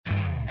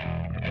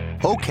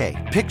Okay,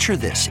 picture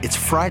this. It's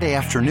Friday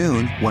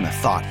afternoon when a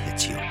thought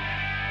hits you.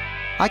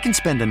 I can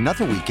spend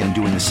another weekend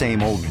doing the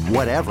same old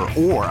whatever,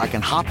 or I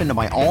can hop into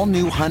my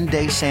all-new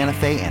Hyundai Santa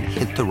Fe and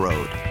hit the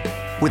road.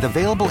 With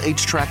available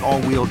H-Track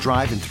all-wheel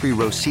drive and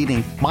 3-row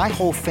seating, my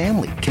whole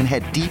family can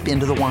head deep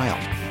into the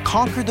wild.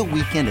 Conquer the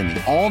weekend in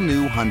the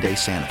all-new Hyundai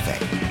Santa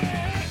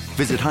Fe.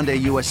 Visit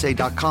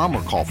HyundaiUSA.com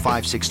or call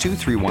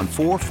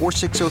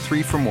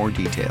 562-314-4603 for more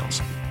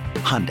details.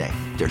 Hyundai,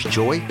 there's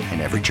joy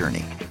in every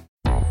journey.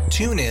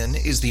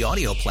 TuneIn is the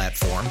audio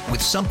platform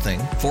with something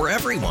for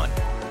everyone.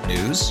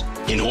 News.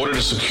 In order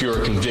to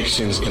secure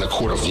convictions in a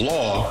court of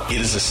law,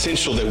 it is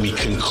essential that we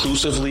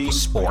conclusively.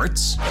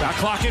 Sports. Got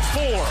clock at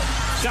 4.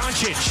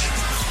 Doncic.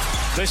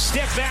 The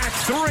step back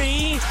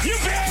 3. You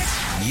bet.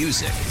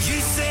 Music.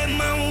 You set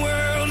my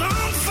world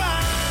on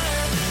fire.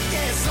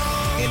 Yes,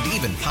 and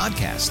even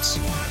podcasts.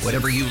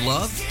 Whatever you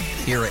love,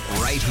 hear it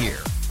right here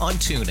on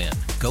TuneIn.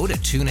 Go to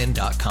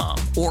TuneIn.com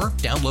or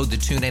download the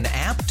TuneIn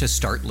app to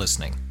start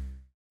listening.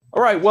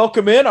 All right,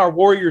 welcome in our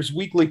Warriors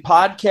Weekly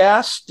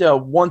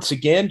podcast. Once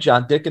again,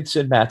 John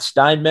Dickinson, Matt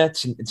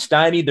Steinmetz, and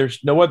Steiny. There's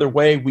no other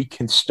way we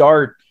can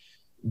start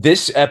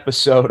this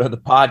episode of the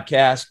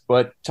podcast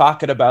but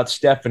talking about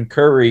Stephen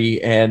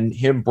Curry and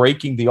him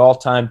breaking the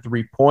all-time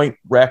three-point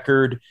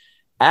record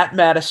at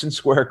Madison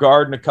Square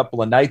Garden a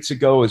couple of nights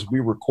ago as we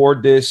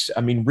record this.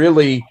 I mean,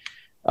 really,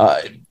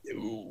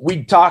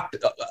 we talked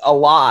a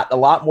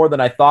lot more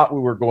than I thought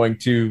we were going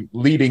to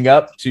leading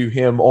up to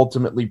him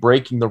ultimately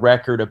breaking the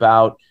record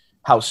about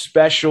how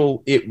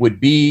special it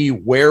would be,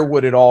 where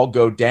would it all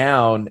go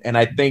down. And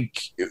I think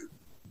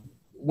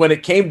when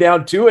it came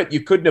down to it,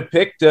 you couldn't have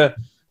picked or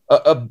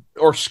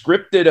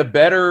scripted a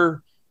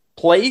better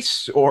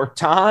place or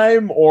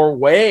time or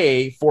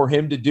way for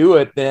him to do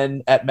it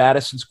than at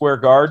Madison Square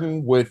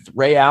Garden with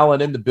Ray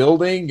Allen in the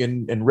building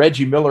and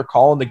Reggie Miller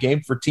calling the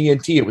game for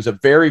TNT. It was a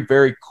very,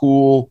 very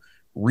cool,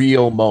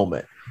 real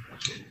moment.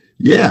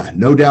 Yeah,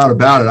 no doubt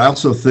about it. I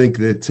also think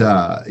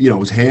that, it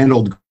was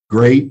handled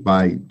great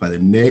by the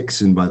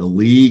Knicks and by the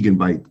league and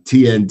by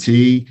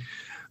TNT.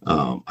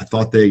 I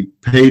thought they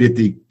paid it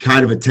the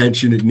kind of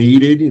attention it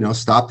needed,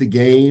 stopped the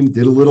game,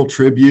 did a little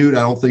tribute. I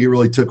don't think it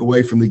really took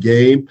away from the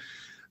game.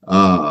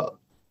 The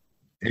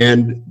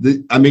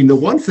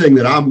one thing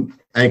that I'm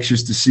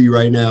anxious to see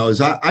right now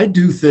is I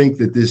do think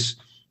that this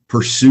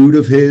pursuit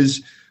of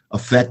his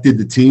affected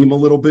the team a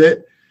little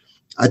bit.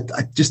 I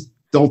just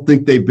don't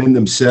think they've been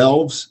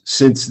themselves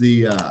since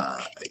the,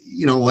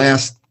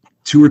 last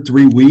 2 or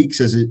 3 weeks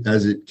as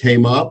it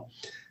came up.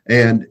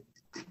 And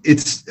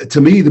it's, to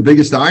me, the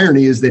biggest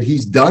irony is that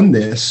he's done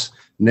this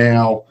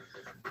now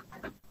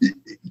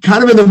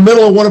kind of in the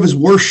middle of one of his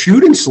worst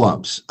shooting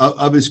slumps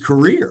of his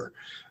career.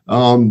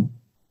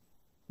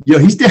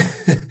 He's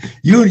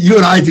you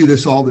and I do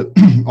this all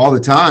the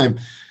time,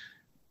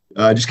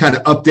 just kind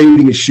of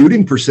updating his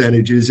shooting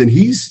percentages, and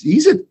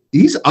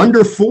he's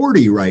under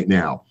 40 right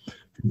now,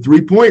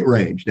 3-point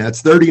range.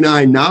 That's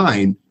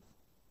 39.9.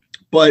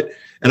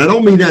 And I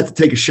don't mean that to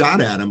take a shot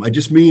at him. I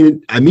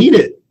mean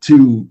it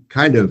to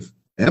kind of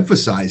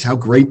emphasize how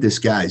great this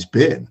guy's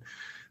been.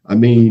 I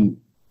mean,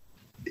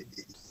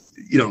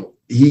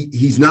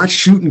 he's not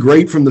shooting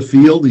great from the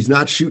field. He's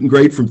not shooting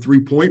great from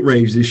 3-point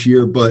range this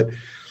year, but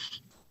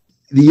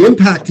the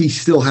impact he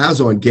still has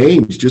on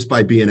games just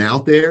by being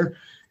out there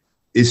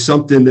is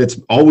something that's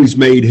always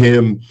made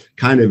him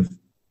kind of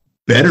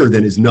better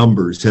than his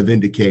numbers have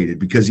indicated,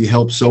 because he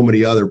helps so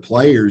many other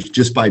players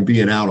just by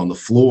being out on the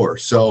floor.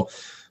 So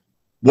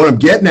what I'm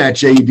getting at,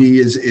 JD,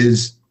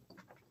 is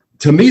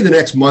to me, the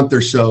next month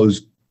or so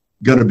is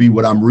going to be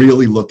what I'm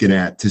really looking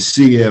at to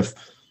see if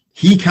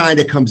he kind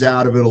of comes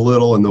out of it a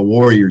little and the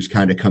Warriors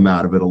kind of come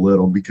out of it a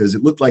little, because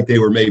it looked like they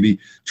were maybe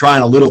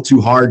trying a little too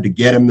hard to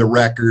get him the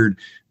record.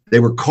 They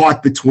were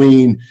caught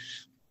between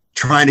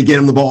trying to get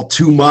him the ball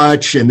too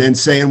much and then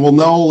saying, well,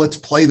 no, let's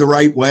play the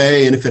right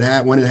way. And if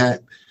when it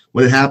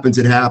happens,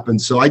 it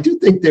happens. So I do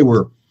think they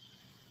were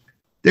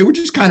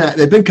just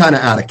they've been kind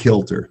of out of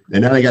kilter.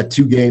 And now they got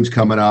 2 games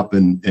coming up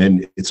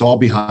and it's all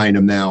behind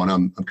them now. And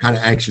I'm kind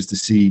of anxious to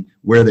see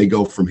where they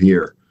go from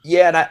here.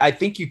 Yeah. And I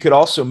think you could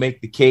also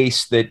make the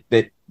case that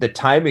the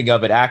timing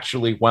of it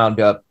actually wound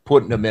up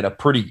putting them in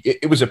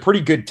it was a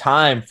pretty good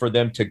time for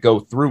them to go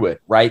through it,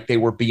 right? They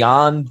were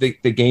beyond the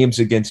games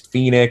against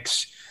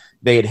Phoenix.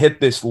 They had hit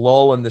this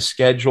lull in the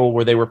schedule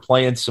where they were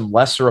playing some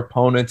lesser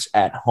opponents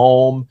at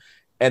home.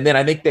 And then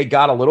I think they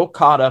got a little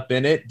caught up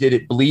in it. Did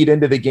it bleed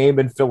into the game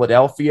in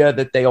Philadelphia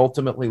that they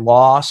ultimately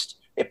lost?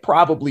 It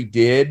probably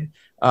did.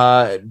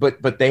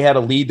 But they had a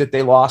lead that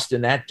they lost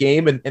in that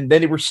game. And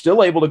then they were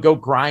still able to go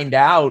grind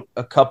out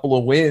a couple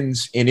of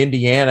wins in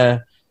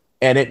Indiana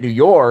and at New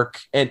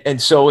York.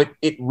 And so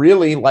it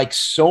really, like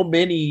so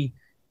many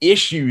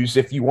issues,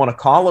 if you want to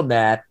call them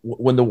that,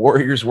 when the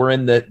Warriors were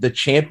in the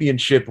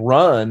championship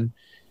run,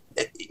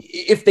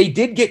 if they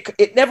did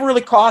it never really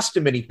cost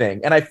him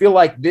anything. And I feel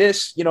like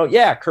this,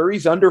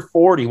 Curry's under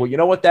 40. Well, you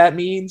know what that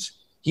means?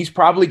 He's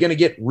probably going to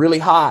get really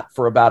hot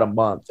for about a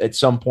month at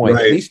some point.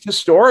 Right. At least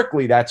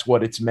historically, that's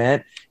what it's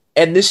meant.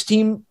 And this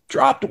team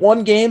dropped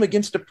one game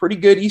against a pretty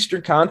good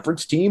Eastern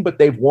Conference team, but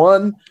they've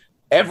won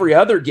every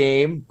other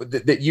game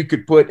that you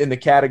could put in the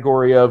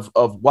category of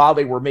while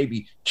they were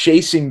maybe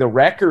chasing the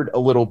record a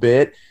little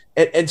bit.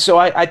 And so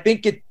I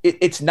think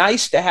it's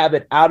nice to have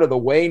it out of the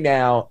way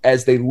now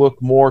as they look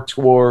more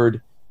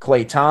toward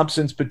Klay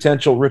Thompson's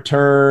potential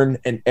return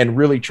and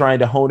really trying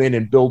to hone in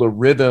and build a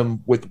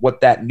rhythm with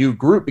what that new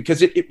group,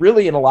 because it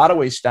really, in a lot of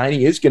ways,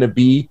 Steiny, is going to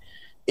be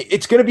 –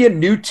 it's going to be a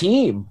new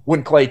team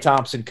when Klay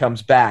Thompson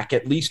comes back,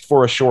 at least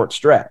for a short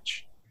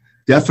stretch.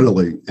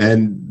 Definitely.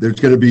 And there's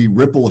going to be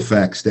ripple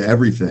effects to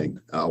everything.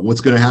 What's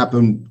going to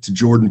happen to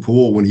Jordan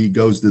Poole when he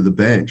goes to the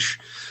bench?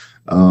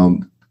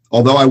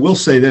 Although I will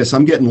say this,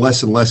 I'm getting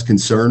less and less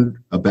concerned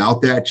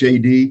about that,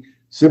 JD,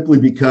 simply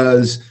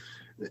because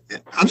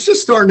I'm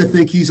just starting to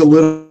think he's a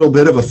little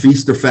bit of a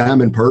feast or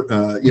famine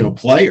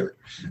player.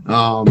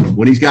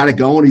 When he's got it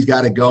going, he's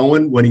got it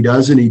going. When he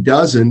doesn't, he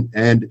doesn't.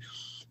 And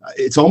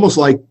it's almost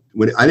like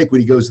when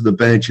he goes to the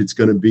bench, it's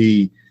going to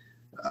be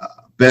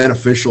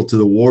beneficial to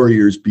the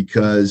Warriors,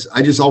 because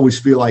I just always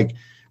feel like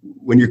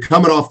when you're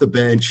coming off the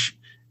bench,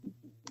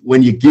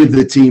 when you give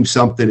the team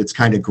something, it's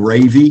kind of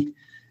gravy.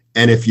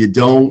 And if you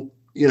don't,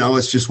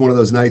 it's just one of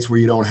those nights where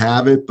you don't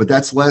have it. But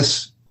that's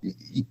less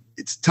 –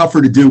 it's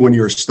tougher to do when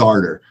you're a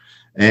starter.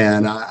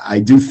 And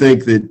I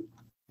think that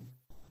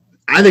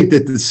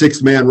the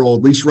sixth-man role,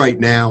 at least right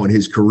now in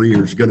his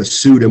career, is going to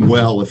suit him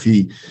well if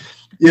he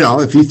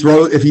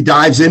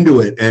dives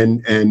into it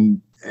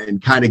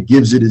and kind of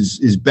gives it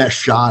his best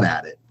shot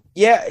at it.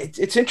 Yeah,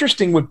 it's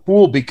interesting with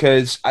Poole,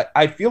 because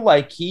I feel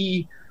like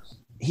he's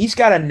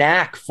got a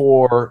knack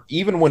for,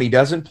 even when he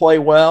doesn't play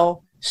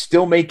well,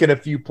 still making a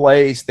few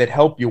plays that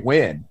help you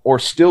win, or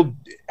still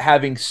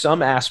having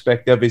some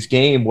aspect of his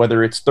game,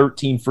 whether it's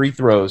 13 free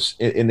throws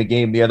in the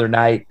game the other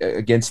night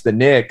against the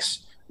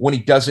Knicks when he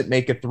doesn't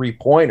make a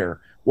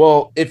three-pointer.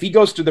 Well, if he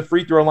goes to the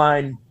free throw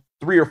line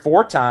 3 or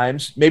 4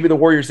 times, maybe the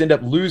Warriors end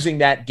up losing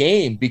that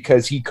game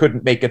because he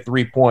couldn't make a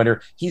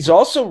three-pointer. He's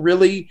also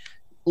really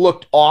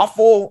looked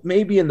awful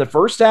maybe in the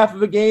first half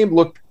of a game,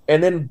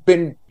 and then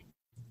been,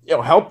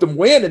 helped them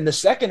win in the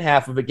second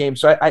half of a game.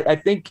 So I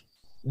think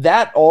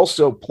that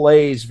also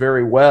plays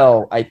very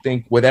well, I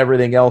think, with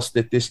everything else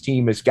that this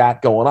team has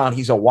got going on.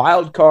 He's a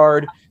wild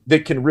card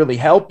that can really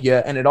help you,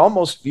 and it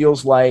almost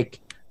feels like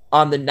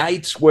on the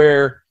nights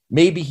where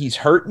maybe he's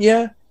hurting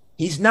you,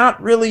 he's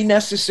not really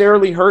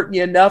necessarily hurting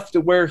you enough to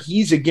where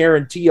he's a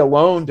guarantee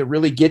alone to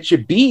really get you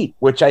beat,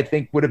 which I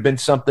think would have been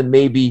something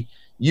maybe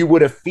you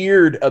would have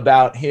feared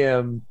about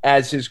him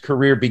as his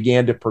career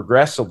began to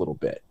progress a little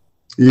bit.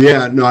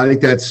 Yeah, no, I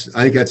think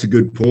that's a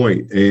good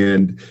point.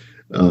 And,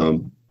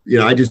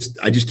 I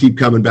just keep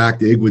coming back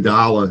to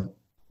Iguodala,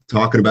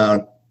 talking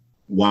about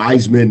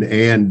Wiseman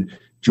and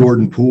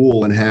Jordan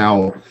Poole, and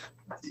how,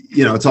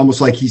 it's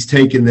almost like he's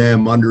taken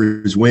them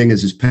under his wing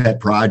as his pet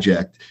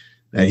project,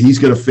 that he's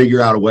going to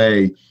figure out a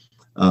way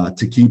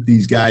to keep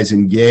these guys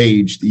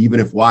engaged, even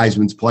if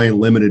Wiseman's playing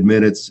limited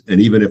minutes and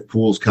even if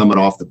Poole's coming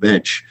off the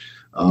bench.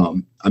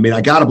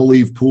 I got to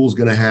believe Poole's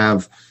going to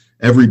have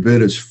every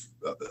bit as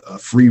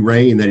free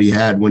reign that he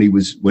had when he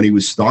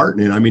was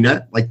starting. And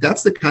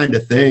that's the kind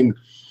of thing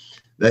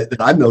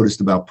that I've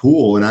noticed about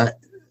Poole. And I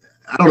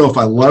don't know if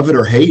I love it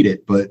or hate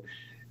it, but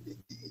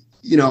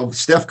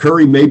Steph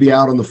Curry may be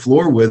out on the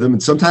floor with him,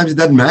 and sometimes it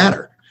doesn't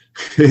matter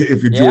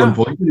if you're Jordan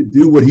Poole. He's going to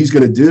do what he's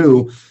going to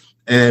do.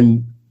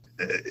 And,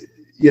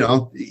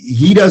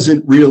 he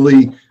doesn't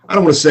really, I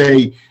don't want to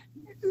say,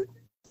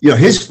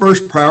 his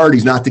first priority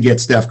is not to get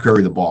Steph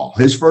Curry the ball.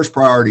 His first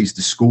priority is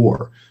to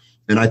score.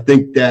 And I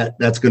think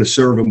that's going to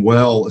serve him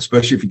well,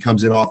 especially if he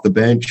comes in off the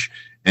bench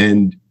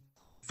and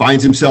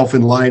finds himself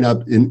in the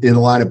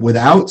lineup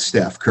without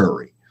Steph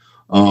Curry.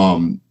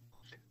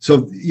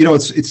 So,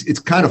 it's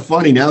kind of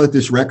funny now that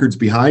this record's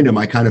behind him.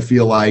 I kind of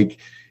feel like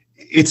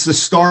it's the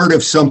start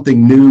of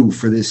something new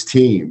for this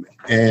team.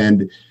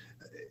 And,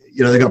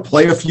 they're going to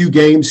play a few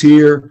games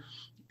here,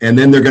 and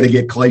then they're going to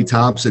get Klay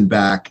Thompson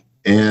back.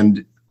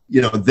 And,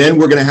 then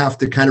we're going to have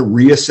to kind of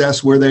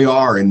reassess where they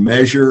are and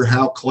measure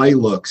how Klay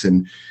looks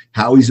and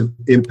how he's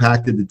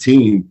impacted the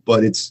team.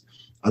 But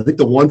I think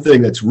the one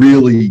thing that's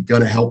really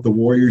going to help the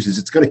Warriors is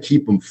it's going to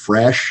keep them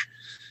fresh.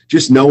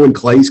 Just knowing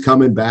Klay's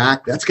coming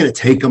back, that's going to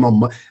take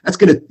them that's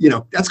going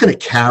to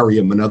carry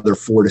him another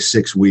 4 to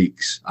 6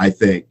 weeks, I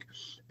think.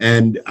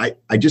 And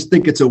I just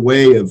think it's a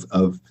way of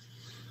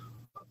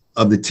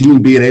the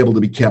team being able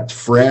to be kept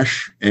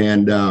fresh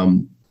and,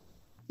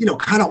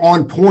 kind of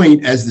on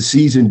point as the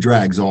season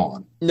drags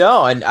on.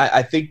 No, and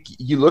I think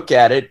you look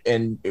at it,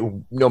 and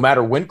no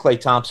matter when Klay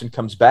Thompson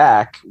comes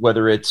back,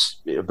 whether it's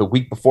the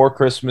week before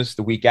Christmas,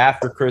 the week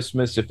after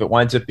Christmas, if it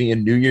winds up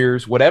being New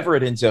Year's, whatever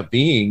it ends up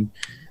being,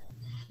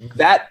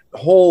 that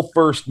whole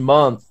first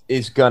month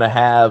is going to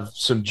have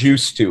some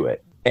juice to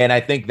it. And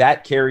I think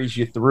that carries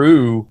you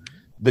through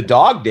the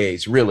dog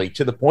days, really,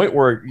 to the point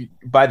where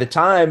by the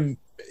time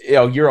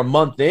you're a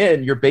month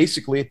in, you're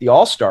basically at the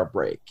All-Star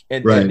break.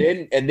 And,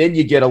 right. and then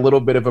you get a little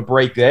bit of a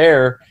break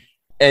there.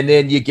 And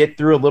then you get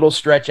through a little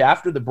stretch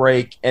after the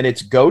break, and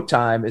it's go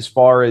time as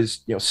far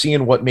as,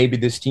 seeing what maybe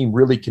this team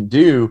really can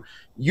do.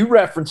 You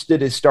referenced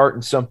it as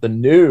starting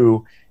something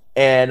new,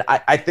 and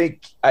I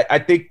think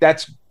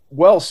that's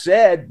well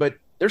said. But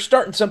they're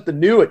starting something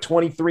new at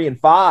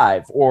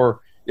 23-5,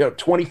 or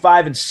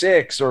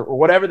 25-6, or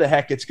whatever the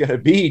heck it's going to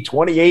be,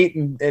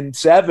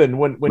 28-7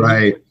 when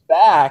right. he gets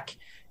back.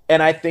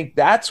 And I think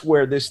that's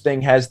where this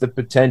thing has the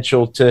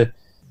potential to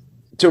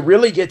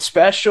really get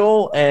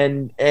special.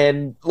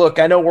 And look,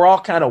 I know we're all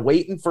kind of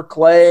waiting for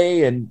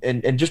Klay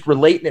and just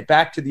relating it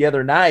back to the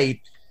other night,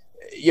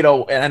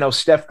 and I know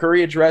Steph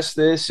Curry addressed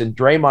this and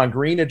Draymond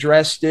Green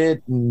addressed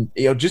it, and,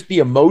 just the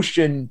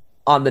emotion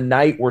on the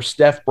night where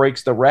Steph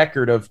breaks the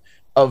record of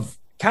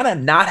kind of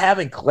not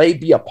having Klay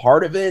be a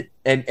part of it.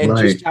 And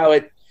right. Just how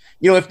it,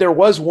 if there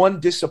was one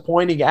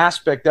disappointing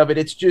aspect of it,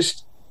 it's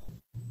just,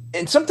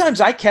 and sometimes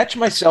I catch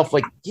myself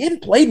like, you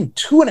hadn't played in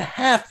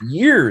 2.5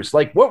 years.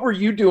 Like, what were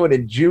you doing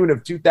in June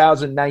of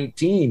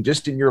 2019,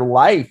 just in your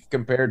life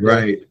compared to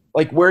right.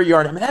 like where you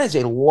are? I mean, that is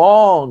a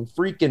long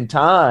freaking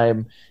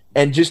time.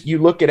 And just, you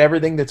look at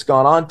everything that's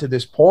gone on to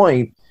this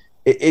point,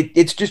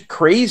 it's just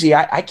crazy.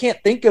 I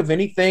can't think of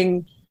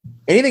anything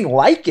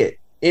like it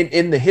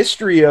in the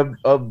history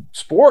of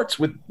sports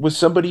with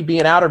somebody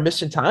being out or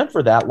missing time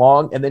for that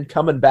long and then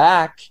coming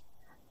back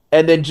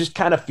and then just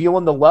kind of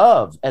feeling the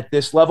love at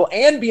this level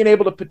and being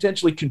able to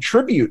potentially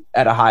contribute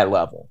at a high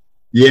level.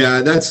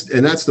 Yeah, that's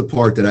the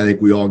part that I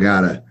think we all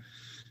gotta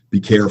be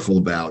careful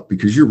about,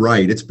 because you're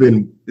right. It's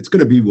going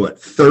to be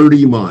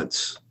 30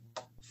 months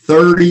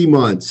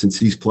since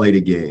he's played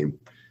a game.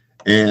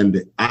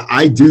 And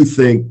I do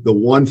think the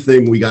one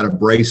thing we got to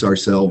brace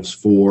ourselves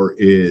for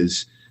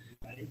is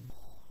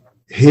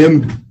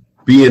him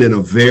being in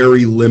a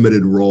very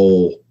limited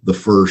role the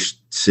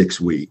first 6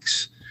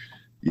 weeks.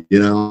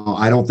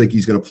 I don't think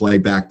he's going to play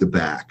back to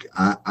back.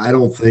 I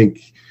don't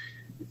think,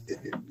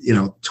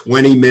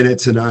 20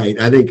 minutes a night.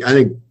 I think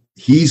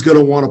he's going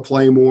to want to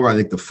play more. I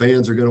think the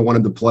fans are going to want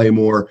him to play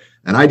more.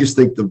 And I just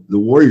think the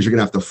Warriors are going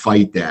to have to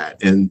fight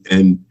that.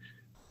 And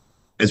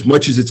as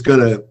much as it's going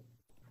to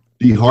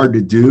be hard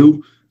to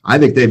do, I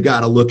think they've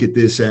got to look at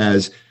this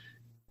as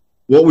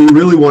what we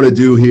really want to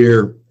do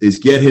here is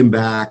get him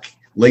back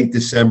late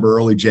December,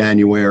 early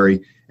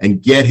January,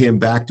 and get him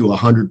back to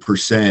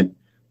 100%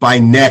 by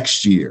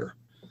next year,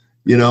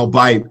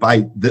 by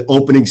the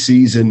opening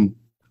season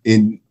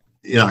in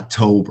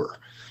October.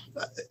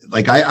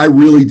 Like, I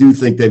really do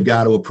think they've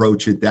got to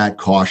approach it that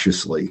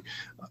cautiously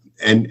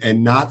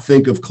and not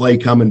think of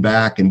Klay coming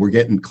back and we're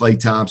getting Klay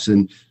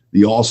Thompson,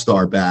 the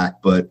all-star,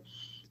 back, but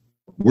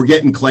we're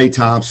getting Klay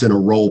Thompson, a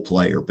role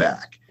player,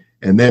 back.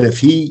 And then if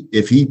he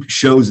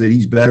shows that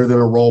he's better than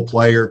a role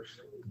player,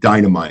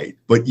 dynamite.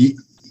 But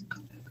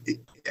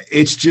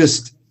it's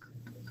just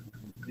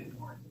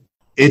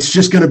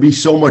going to be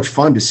so much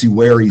fun to see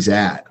where he's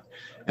at.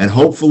 And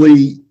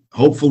hopefully,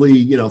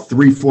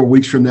 3-4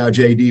 weeks from now,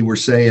 JD, we're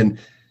saying,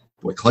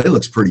 boy, Klay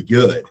looks pretty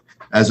good,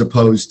 as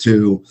opposed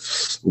to,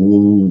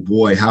 oh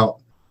boy, how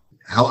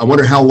I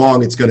wonder how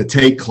long it's going to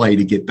take Klay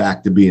to get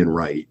back to being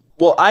right.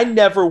 Well, I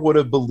never would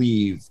have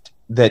believed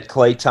that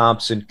Klay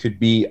Thompson could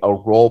be a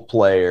role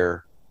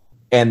player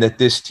and that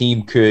this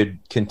team could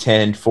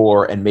contend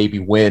for and maybe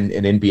win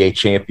an NBA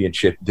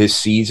championship this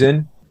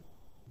season.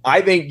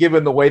 I think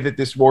given the way that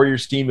this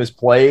Warriors team has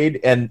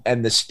played and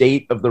the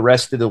state of the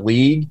rest of the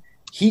league,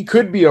 he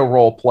could be a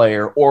role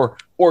player or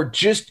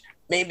just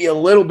maybe a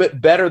little bit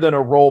better than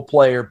a role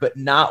player, but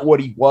not what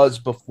he was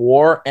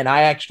before. And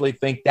I actually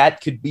think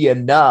that could be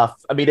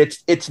enough. I mean,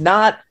 it's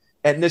not,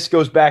 and this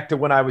goes back to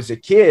when I was a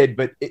kid,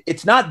 but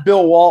it's not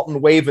Bill Walton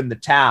waving the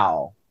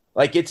towel.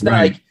 Like, it's not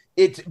right.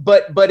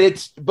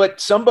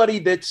 But somebody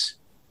that's,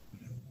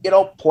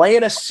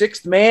 playing a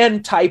sixth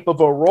man type of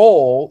a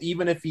role,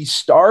 even if he's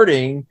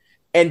starting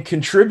and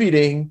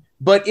contributing,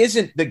 but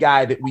isn't the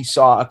guy that we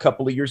saw a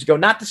couple of years ago.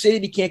 Not to say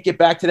that he can't get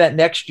back to that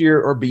next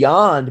year or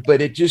beyond, but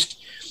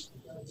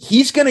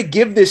he's going to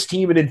give this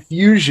team an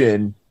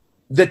infusion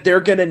that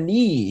they're going to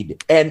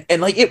need. And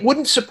like, it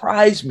wouldn't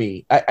surprise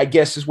me, I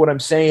guess is what I'm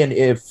saying,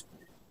 if,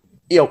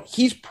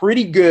 he's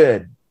pretty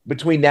good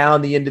between now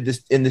and the end of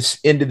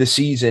the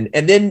season.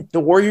 And then the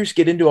Warriors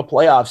get into a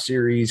playoff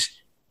series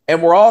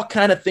and we're all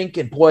kind of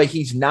thinking, boy,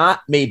 he's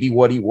not maybe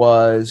what he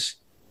was.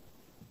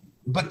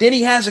 But then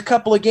he has a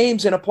couple of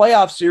games in a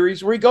playoff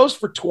series where he goes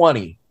for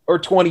 20 or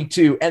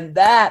 22. And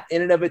that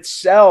in and of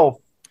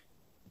itself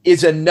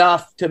is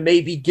enough to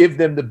maybe give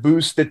them the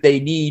boost that they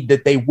need,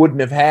 that they wouldn't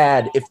have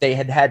had if they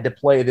had to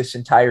play this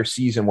entire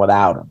season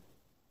without him.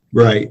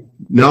 Right.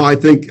 No, I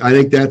think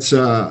that's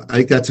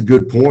a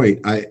good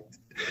point.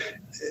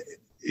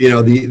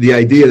 The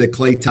idea that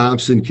Klay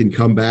Thompson can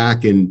come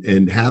back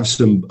and have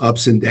some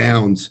ups and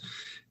downs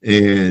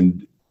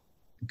and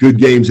good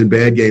games and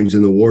bad games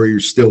and the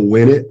Warriors still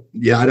win it.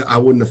 Yeah, I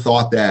wouldn't have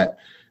thought that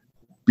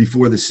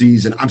before the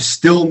season. I'm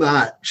still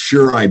not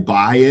sure I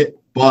buy it,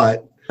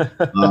 but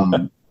but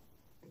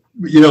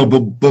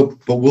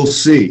we'll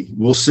see.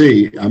 We'll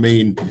see. I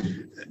mean,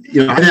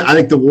 I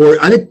think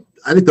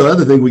the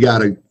other thing we got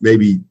to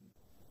maybe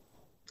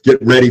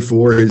get ready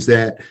for is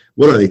that,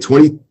 what are they,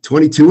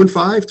 22 and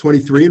 5,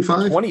 23 and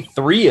 5?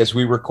 23 as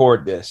we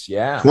record this,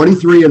 yeah.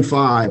 23 and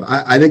 5.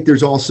 I think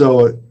there's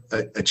also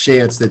a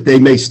chance that they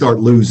may start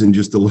losing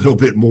just a little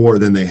bit more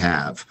than they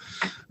have,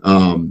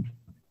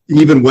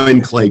 even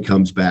when Klay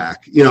comes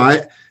back. Do you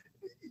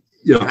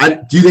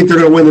think they're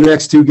going to win the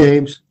next two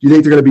games? Do you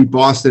think they're going to beat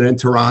Boston and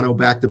Toronto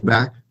back to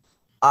back?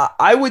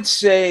 I would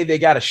say they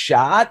got a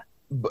shot,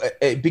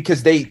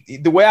 because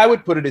the way I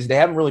would put it is they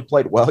haven't really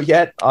played well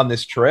yet on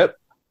this trip.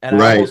 And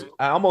right.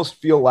 I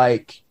almost feel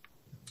like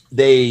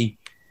they've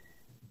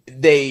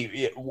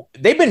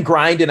been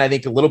grinding, I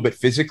think, a little bit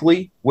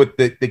physically with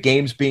the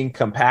games being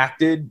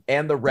compacted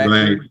and the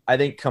record, right. I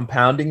think,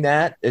 compounding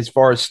that as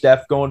far as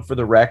Steph going for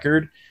the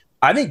record.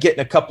 I think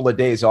getting a couple of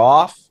days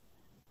off,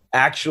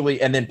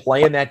 actually, and then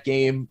playing that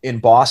game in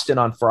Boston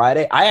on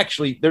Friday,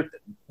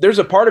 there's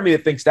a part of me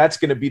that thinks that's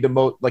going to be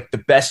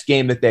the best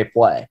game that they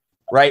play,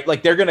 right?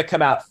 Like they're going to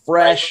come out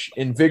fresh,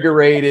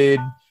 invigorated,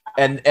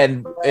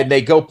 and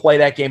they go play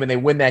that game and they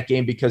win that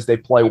game because they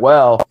play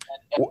well.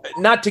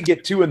 Not to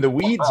get too in the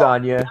weeds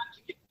on you,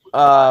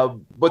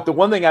 but the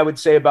one thing I would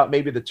say about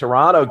maybe the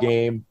Toronto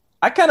game,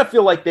 I kind of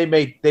feel like they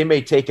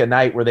may take a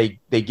night where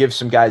they give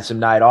some guys some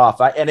night off.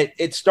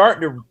 It's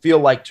starting to feel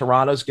like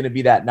Toronto's going to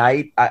be that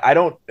night. I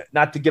don't,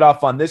 not to get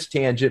off on this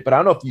tangent, but I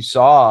don't know if you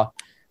saw,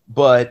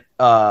 but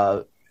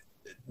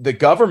the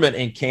government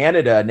in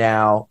Canada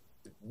now,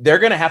 they're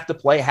going to have to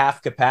play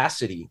half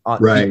capacity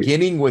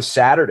beginning with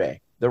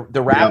Saturday. The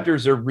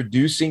Raptors are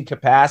reducing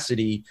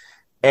capacity,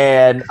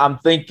 and I'm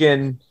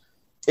thinking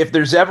if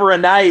there's ever a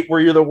night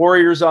where you're the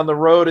Warriors on the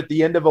road at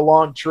the end of a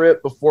long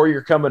trip before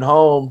you're coming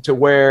home, to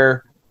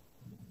where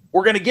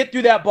we're going to get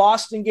through that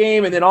Boston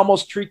game and then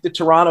almost treat the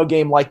Toronto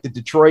game like the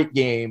Detroit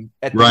game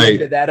at the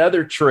end of that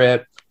other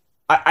trip,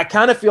 I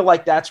kind of feel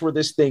like that's where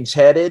this thing's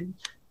headed.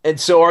 And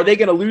so are they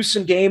going to lose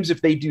some games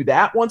if they do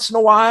that once in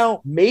a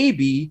while?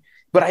 Maybe.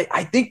 But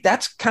I think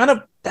that's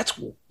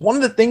one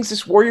of the things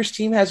this Warriors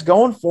team has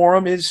going for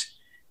them is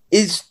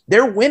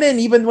they're winning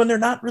even when they're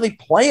not really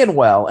playing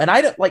well. And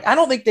I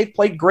don't think they've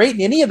played great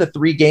in any of the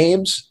three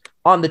games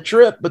on the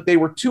trip, but they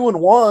were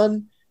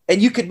 2-1,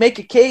 and you could make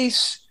a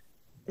case.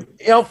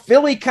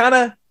 Philly kind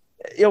of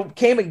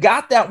came and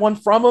got that one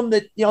from them.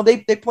 That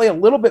they play a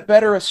little bit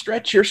better, a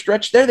stretch here,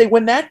 stretch there. They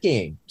win that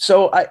game.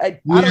 So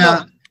I don't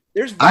know.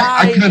 There's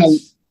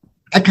vibes.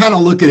 I kind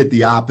of look at it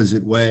the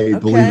opposite way,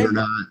 believe it or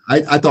not.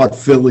 I thought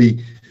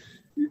Philly,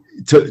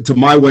 to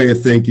my way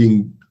of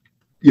thinking,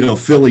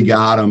 Philly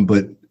got them,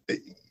 but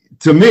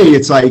to me,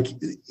 it's like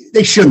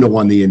they shouldn't have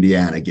won the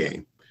Indiana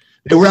game.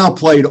 They were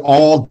outplayed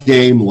all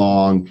game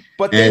long.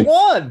 But they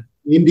won.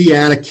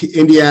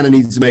 Indiana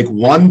needs to make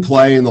one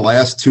play in the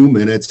last 2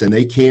 minutes, and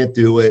they can't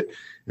do it.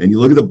 And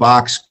you look at the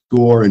box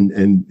score,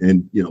 and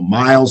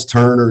Miles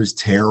Turner is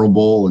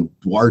terrible, and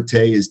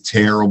Duarte is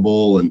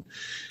terrible, and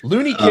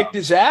Looney kicked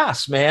his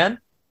ass, man.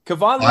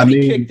 Kevon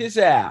Looney kicked his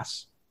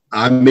ass.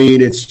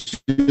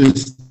 It's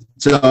just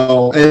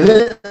so.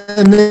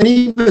 And then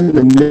even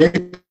the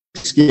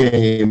next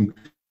game,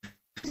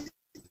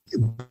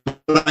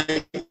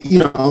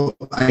 you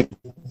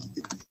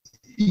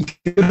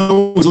can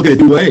always look at it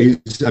two ways.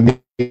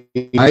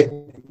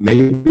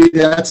 Maybe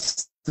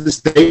that's the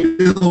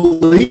state of the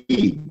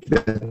league.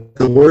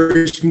 The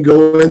Warriors can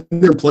go in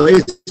there and play a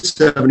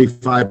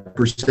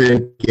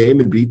 75% game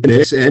and beat the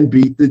Knicks and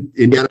beat the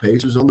Indiana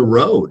Pacers on the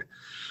road,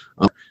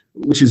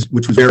 which was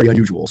very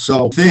unusual.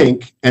 So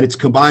and it's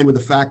combined with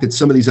the fact that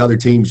some of these other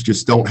teams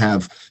just don't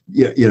have,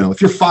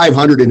 if you're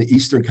 500 in the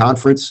Eastern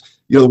Conference,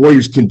 the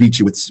Warriors can beat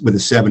you with a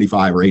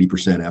 75 or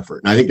 80%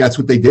 effort. And I think that's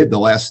what they did the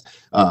last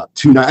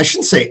 2 nights. I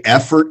shouldn't say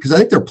effort, because I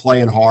think they're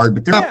playing hard,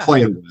 but they're not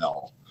playing well.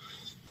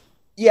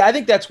 Yeah, I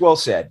think that's well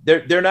said.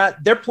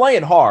 They're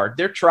playing hard.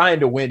 They're trying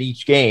to win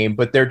each game,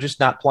 but they're just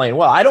not playing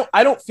well. I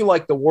don't feel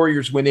like the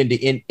Warriors went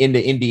into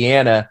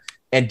Indiana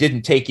and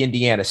didn't take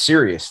Indiana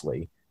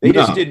seriously. They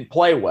just didn't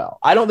play well.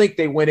 I don't think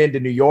they went into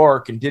New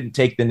York and didn't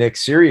take the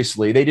Knicks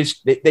seriously.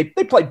 They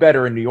played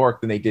better in New York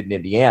than they did in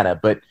Indiana.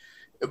 But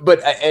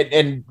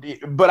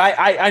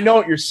I know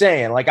what you're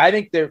saying. Like, I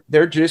think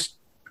they're just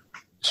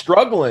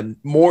struggling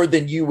more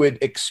than you would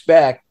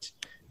expect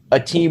a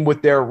team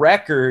with their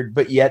record,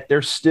 but yet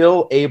they're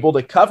still able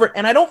to cover.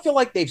 And I don't feel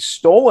like they've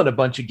stolen a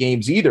bunch of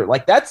games either.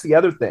 Like, that's the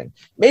other thing.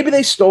 Maybe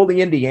they stole the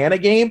Indiana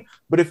game,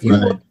 but if you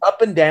look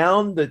up and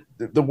down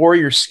the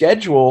Warriors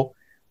schedule,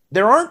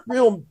 there aren't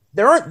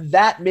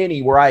that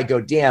many where I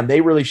go, damn, they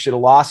really should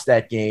have lost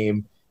that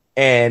game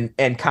and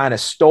kind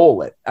of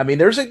stole it. I mean,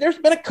 there's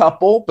been a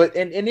couple, but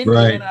in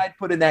Indiana, I'd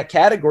put in that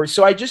category.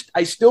 So I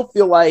still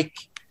feel like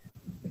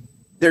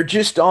they're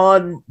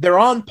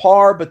on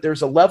par, but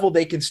there's a level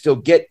they can still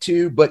get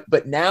to.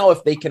 But now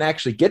if they can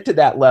actually get to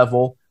that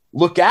level,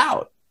 look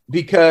out,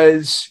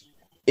 because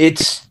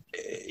it's,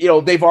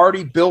 they've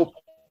already built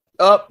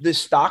up this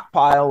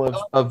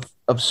stockpile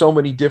of so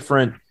many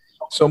different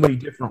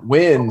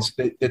wins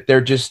that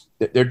they're just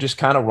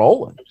kind of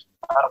rolling.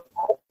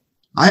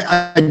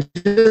 I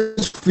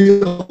just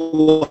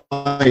feel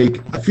like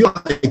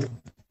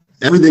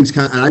everything's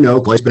kind of, I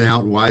know Klay's been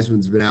out and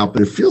Wiseman's been out,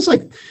 but it feels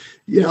like,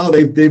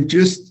 they've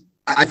just,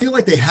 I feel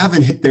like they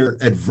haven't hit their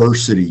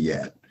adversity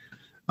yet.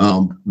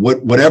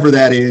 Whatever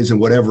that is and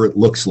whatever it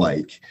looks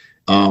like.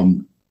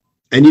 And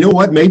you know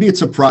what? Maybe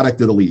it's a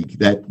product of the league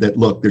that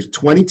look, there's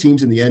 20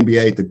 teams in the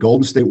NBA. The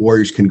Golden State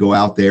Warriors can go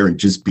out there and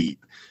just beat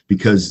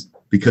because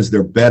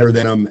they're better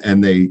than them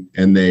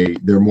and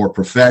they're more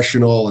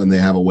professional and they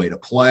have a way to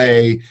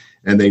play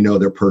and they know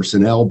their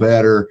personnel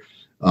better.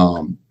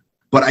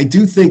 But I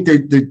do think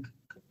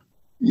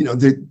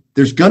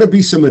there's going to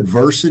be some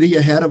adversity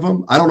ahead of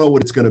them. I don't know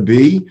what it's going to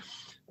be.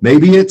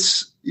 Maybe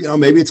it's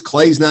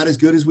Klay's not as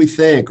good as we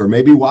think, or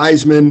maybe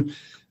Wiseman.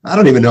 I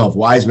don't even know if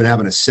Wiseman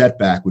having a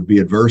setback would be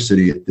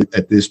adversity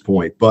at this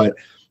point. But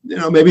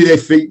maybe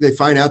they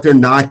find out they're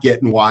not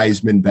getting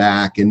Wiseman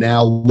back, and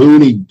now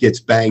Looney gets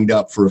banged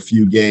up for a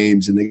few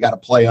games, and they got to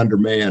play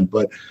undermanned.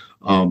 But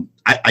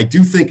I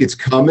do think it's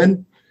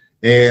coming,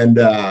 and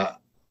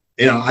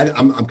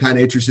I'm kind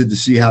of interested to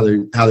see how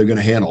they're going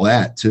to handle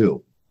that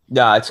too.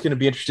 Yeah, it's going to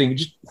be interesting.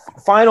 Just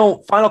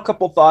final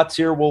couple thoughts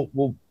here.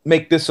 We'll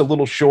make this a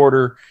little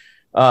shorter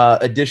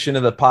edition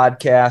of the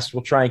podcast.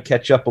 We'll try and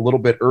catch up a little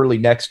bit early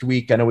next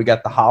week. I know we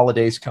got the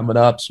holidays coming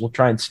up, so we'll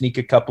try and sneak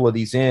a couple of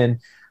these in.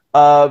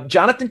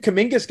 Jonathan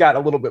Kuminga's got a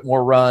little bit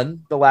more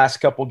run the last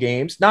couple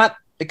games, not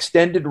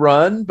extended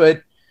run,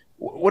 but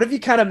what have you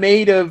kind of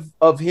made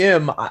of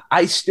him?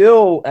 I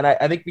still, and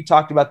I think we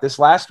talked about this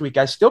last week,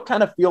 I still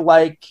kind of feel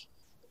like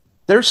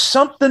there's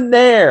something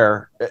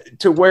there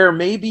to where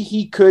maybe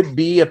he could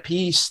be a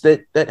piece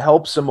that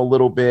helps him a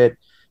little bit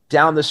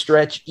down the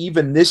stretch,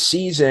 even this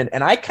season.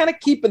 And I kind of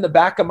keep in the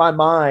back of my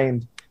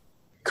mind,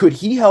 could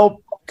he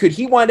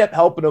wind up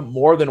helping him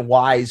more than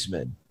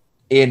Wiseman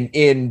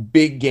in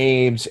big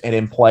games and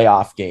in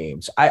playoff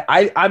games?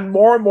 I'm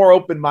more and more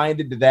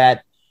open-minded to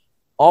that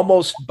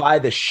almost by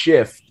the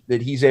shift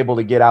that he's able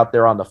to get out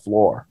there on the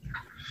floor.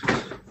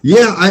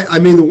 Yeah. I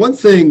mean, the one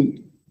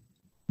thing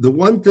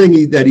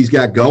that he's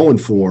got going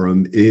for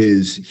him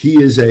is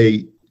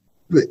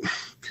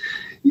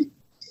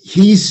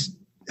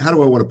how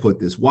do I want to put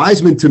this?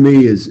 Wiseman to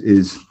me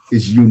is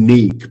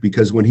unique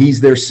because when he's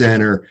their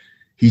center,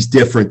 he's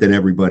different than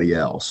everybody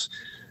else.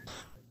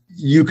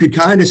 You could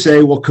kind of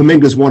say, well,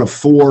 Kuminga's one of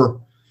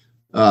four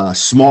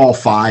small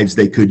fives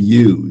they could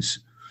use.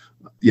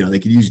 They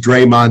could use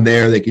Draymond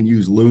there, they can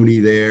use Looney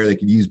there, they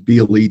could use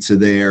Bielitsa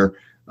there.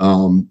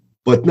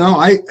 But no,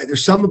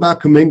 there's something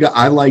about Kuminga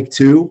I like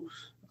too.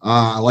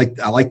 I like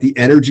the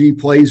energy he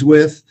plays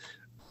with.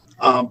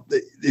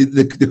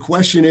 The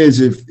question is,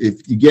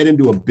 if you get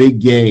into a big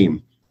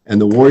game and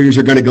the Warriors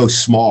are going to go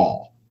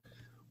small,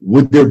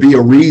 would there be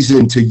a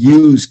reason to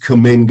use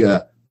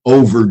Kuminga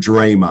over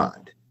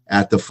Draymond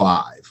at the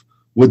 5?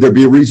 Would there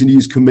be a reason to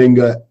use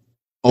Kuminga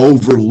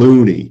over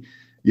Looney?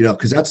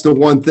 Because that's the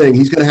one thing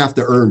he's going to have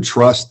to earn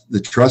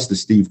the trust of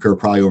Steve Kerr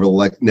probably over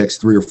the next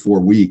 3 or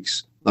 4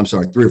 weeks. I'm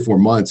sorry, 3 or 4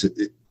 months,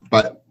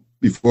 but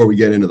before we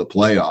get into the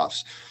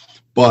playoffs.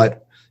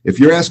 But if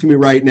you're asking me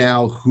right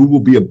now, who will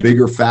be a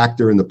bigger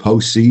factor in the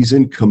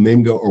postseason,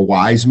 Kuminga or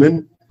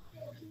Wiseman?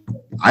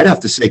 I'd have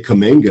to say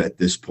Kuminga at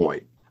this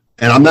point.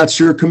 And I'm not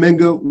sure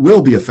Kuminga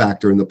will be a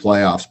factor in the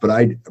playoffs, but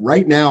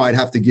right now I'd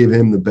have to give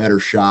him the better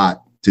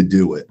shot to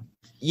do it.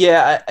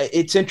 Yeah,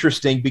 it's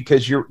interesting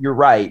because you're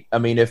right. I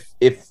mean, if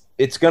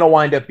it's going to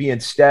wind up being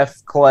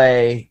Steph,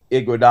 Klay,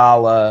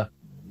 Iguodala,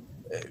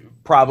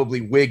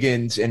 probably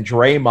Wiggins and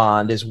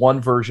Draymond is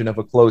one version of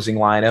a closing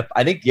lineup.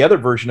 I think the other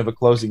version of a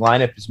closing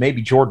lineup is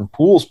maybe Jordan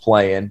Poole's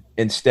playing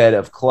instead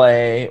of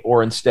Klay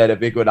or instead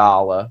of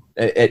Iguodala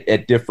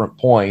at different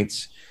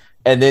points.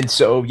 And then,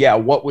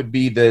 what would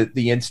be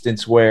the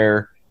instance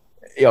where,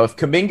 if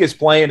Kuminga's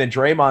playing and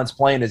Draymond's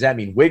playing, does that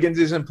mean Wiggins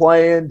isn't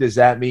playing? Does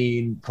that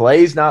mean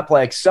Klay's not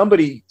playing?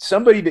 Somebody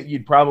that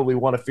you'd probably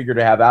want to figure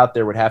to have out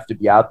there would have to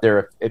be out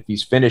there if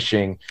he's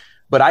finishing.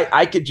 But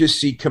I could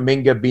just see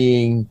Kuminga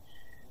being –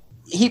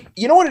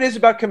 you know what it is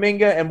about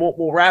Kuminga, and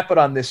we'll wrap it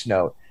on this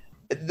note.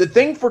 The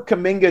thing for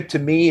Kuminga to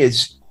me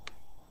is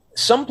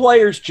some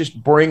players just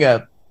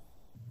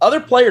other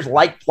players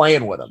like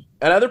playing with him,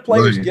 and other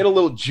players get a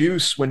little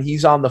juice when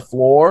he's on the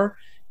floor.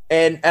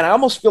 And I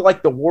almost feel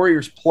like the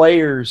Warriors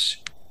players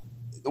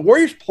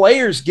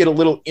get a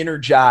little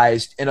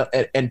energized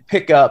and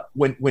pick up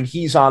when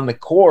he's on the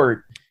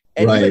court.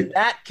 And even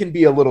that can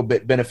be a little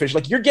bit beneficial.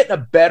 Like you're getting a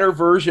better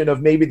version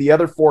of maybe the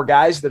other 4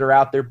 guys that are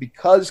out there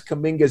because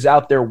Kuminga's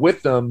out there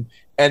with them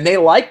and they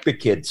like the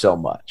kid so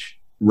much.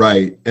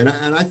 Right. And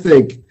I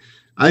think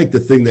the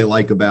thing they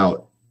like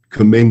about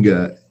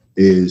Kuminga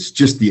is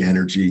just the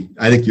energy.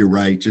 I think you're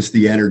right. Just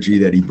the energy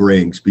that he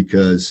brings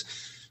because,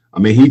 I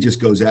mean, he just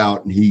goes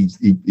out and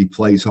he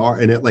plays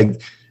hard. And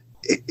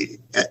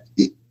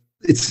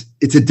it's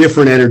a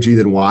different energy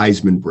than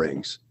Wiseman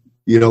brings.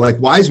 Like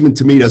Wiseman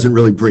to me doesn't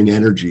really bring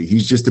energy.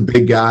 He's just a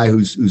big guy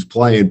who's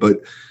playing. But,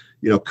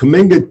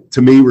 Kuminga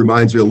to me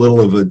reminds me a little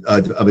of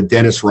a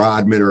Dennis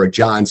Rodman or a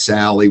John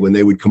Sally when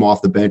they would come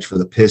off the bench for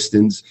the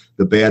Pistons,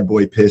 the bad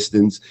boy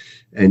Pistons.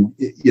 And,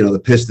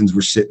 the Pistons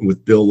were sitting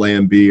with Bill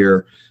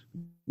Laimbeer,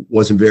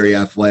 wasn't very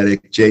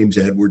athletic. James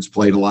Edwards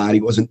played a lot.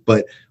 He wasn't,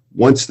 but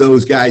once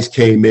those guys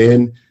came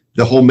in,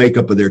 the whole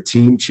makeup of their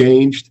team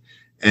changed.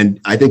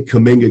 And I think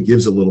Kuminga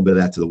gives a little bit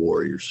of that to the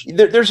Warriors.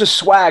 There's a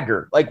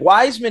swagger. Like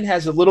Wiseman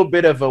has a little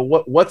bit of a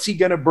what's he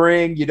going to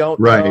bring? You don't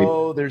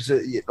know. There's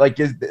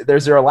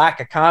there a lack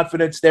of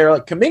confidence there?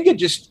 Like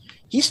Kuminga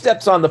he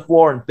steps on the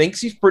floor and thinks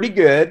he's pretty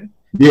good.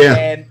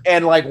 Yeah.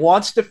 And like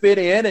wants to fit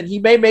in, and he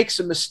may make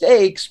some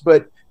mistakes,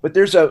 but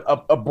there's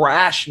a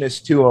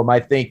brashness to him, I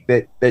think,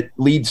 that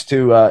leads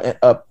to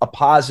a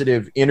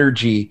positive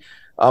energy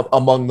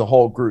among the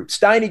whole group.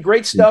 Steiny,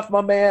 great stuff,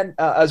 my man.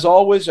 As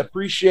always,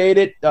 appreciate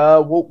it.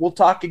 We'll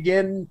talk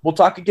again. We'll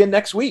talk again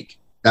next week.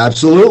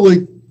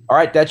 Absolutely. All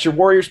right, that's your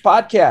Warriors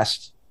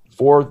podcast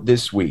for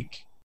this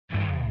week.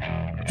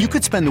 You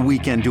could spend the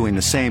weekend doing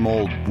the same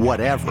old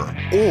whatever,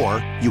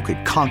 or you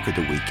could conquer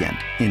the weekend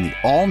in the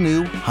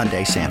all-new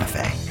Hyundai Santa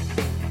Fe.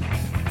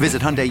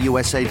 Visit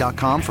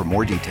HyundaiUSA.com for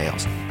more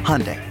details.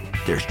 Hyundai,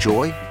 there's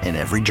joy in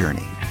every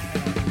journey.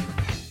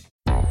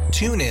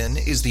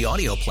 TuneIn is the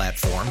audio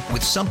platform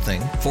with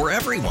something for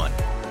everyone.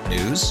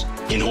 News.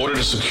 In order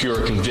to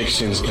secure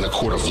convictions in a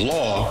court of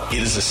law, it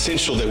is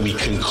essential that we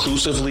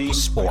conclusively.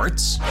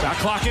 Sports. Shot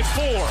clock at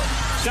 4.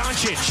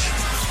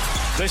 Doncic.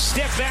 The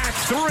step back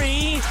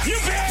 3. You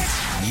bet.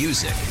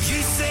 Music.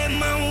 You set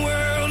my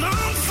world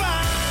on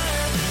fire.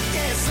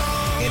 Yes,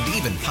 and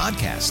even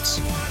podcasts.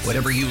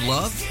 Whatever you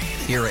love,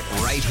 hear it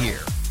right here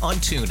on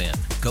TuneIn.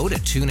 Go to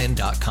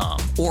TuneIn.com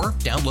or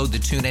download the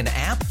TuneIn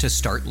app to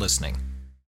start listening.